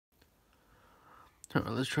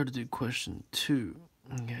Alright, let's try to do question 2.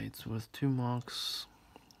 Okay, it's worth 2 marks,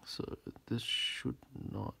 so this should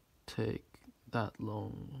not take that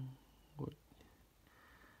long. What,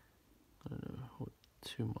 I don't know what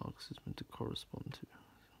 2 marks is meant to correspond to,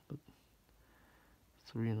 but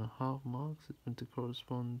 3.5 marks is meant to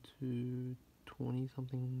correspond to 20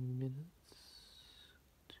 something minutes.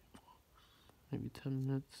 2 marks, maybe 10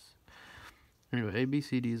 minutes. Anyway,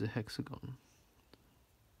 ABCD is a hexagon.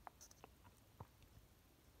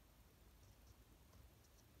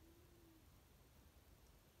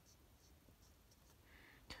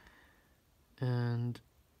 And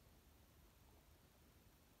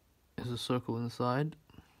there's a circle inside.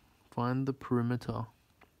 Find the perimeter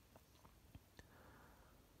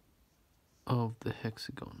of the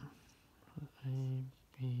hexagon. A,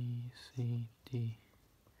 B, C, D,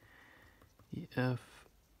 E, F.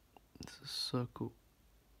 It's a circle.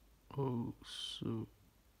 Oh, so...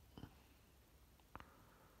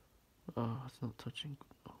 oh, it's not touching.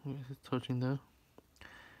 Oh, is it touching there?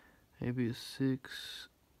 AB is 6.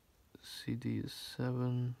 CD is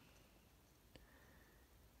 7.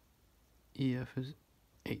 EF is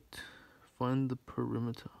 8. Find the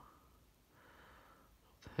perimeter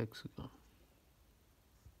of the hexagon.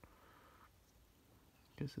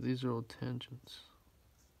 Okay, so these are all tangents.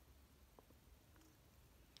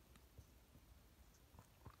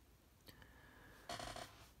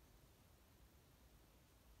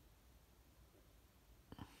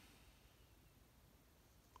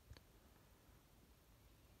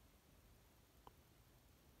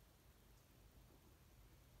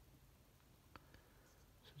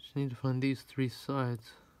 So just need to find these 3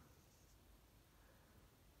 sides.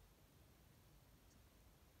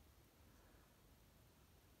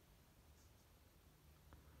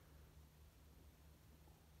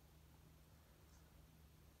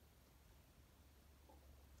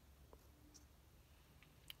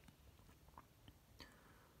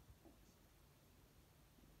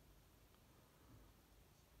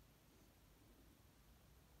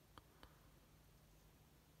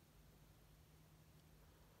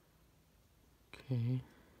 Okay.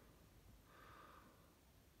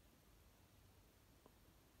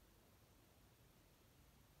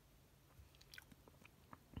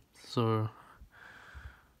 So,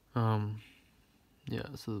 yeah,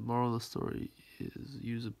 so the moral of the story is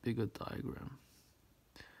use a bigger diagram.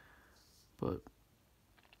 But,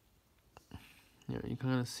 you know, you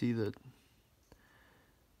kind of see that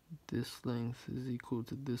this length is equal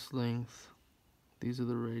to this length. These are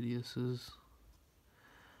the radiuses.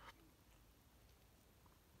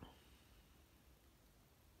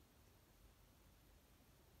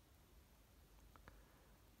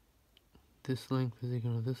 This length is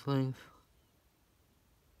equal to this length.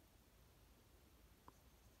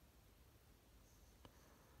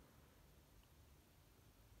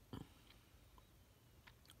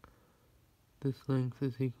 This length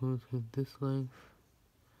is equal to this length.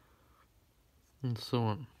 And so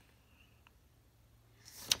on.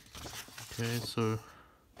 Okay, so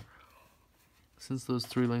since those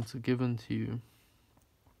 3 lengths are given to you,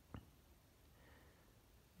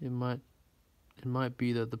 it might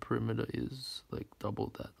be that the perimeter is like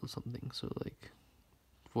double that or something, so like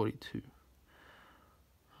 42.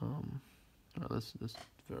 Alright, let's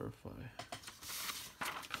verify.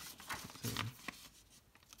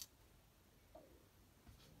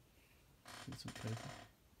 Get some paper.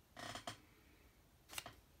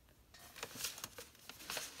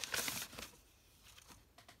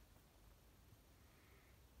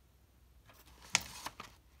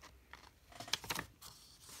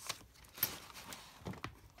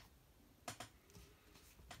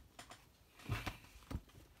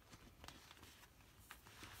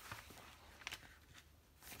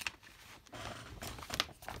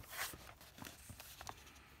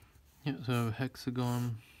 Yeah, so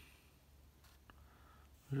hexagon.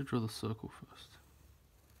 I should draw the circle first.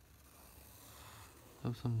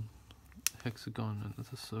 Have some hexagon and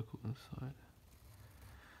there's a circle inside.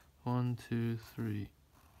 1, 2, 3,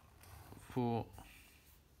 4.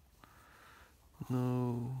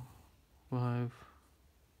 No. 5.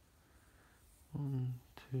 1,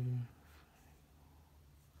 2.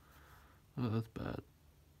 Oh, that's bad.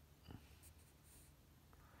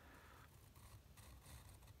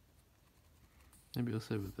 Maybe I'll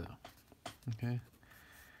save it there. Okay.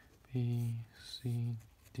 B, C,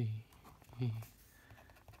 D, E,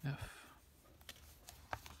 F.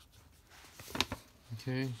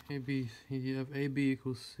 Okay, AB, you have AB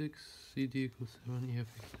equals 6, CD equals 7, EF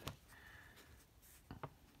equals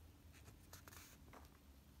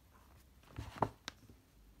 8.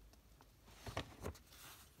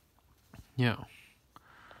 Yeah.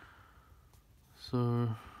 So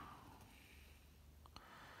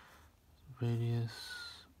radius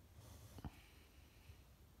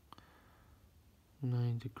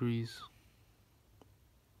 9 degrees.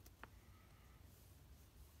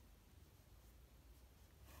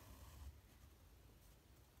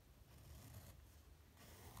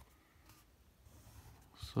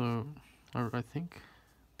 So I think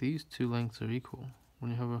these two lengths are equal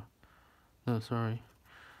when you have a, no, sorry,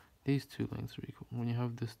 these two lengths are equal. When you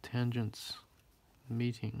have this tangents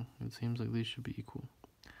meeting, it seems like these should be equal.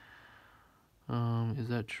 Is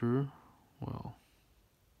that true? Well,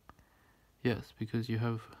 yes, because you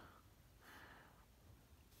have,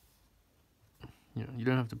 you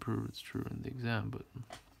don't have to prove it's true in the exam, but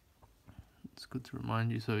it's good to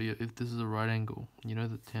remind you. So yeah, if this is a right angle, you know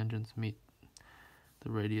that tangents meet the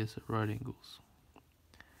radius at right angles,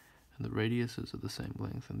 and the radiuses are the same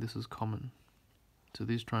length, and this is common. So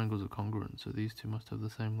these triangles are congruent, so these two must have the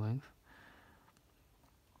same length.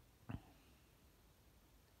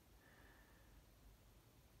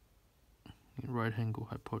 Right angle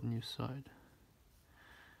hypotenuse side.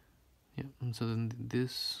 Yeah, and so then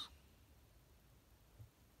this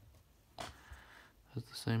has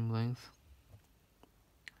the same length.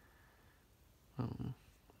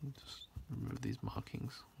 Just remove these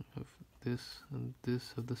markings. We have this and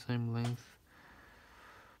this have the same length.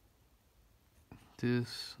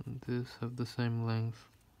 This and this have the same length.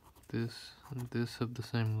 This and this have the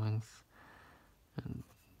same length. And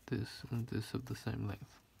this have the same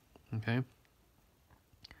length. Okay?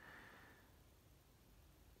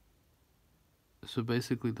 So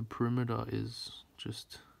basically the perimeter is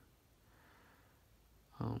just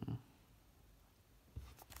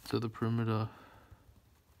so the perimeter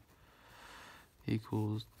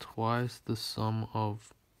equals twice the sum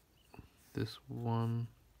of this 1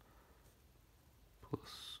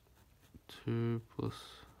 plus 2 plus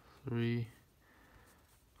 3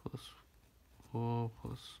 plus 4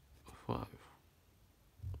 plus 5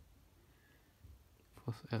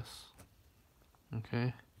 plus s.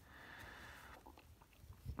 Okay?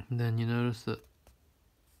 And then you notice that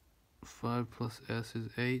 5 plus s is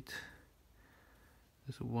 8.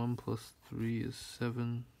 This 1 plus 3 is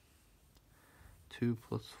 7. 2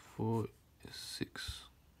 plus 4 is 6,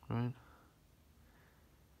 right?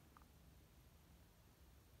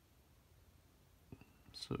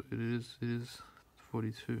 So it is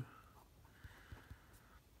 42.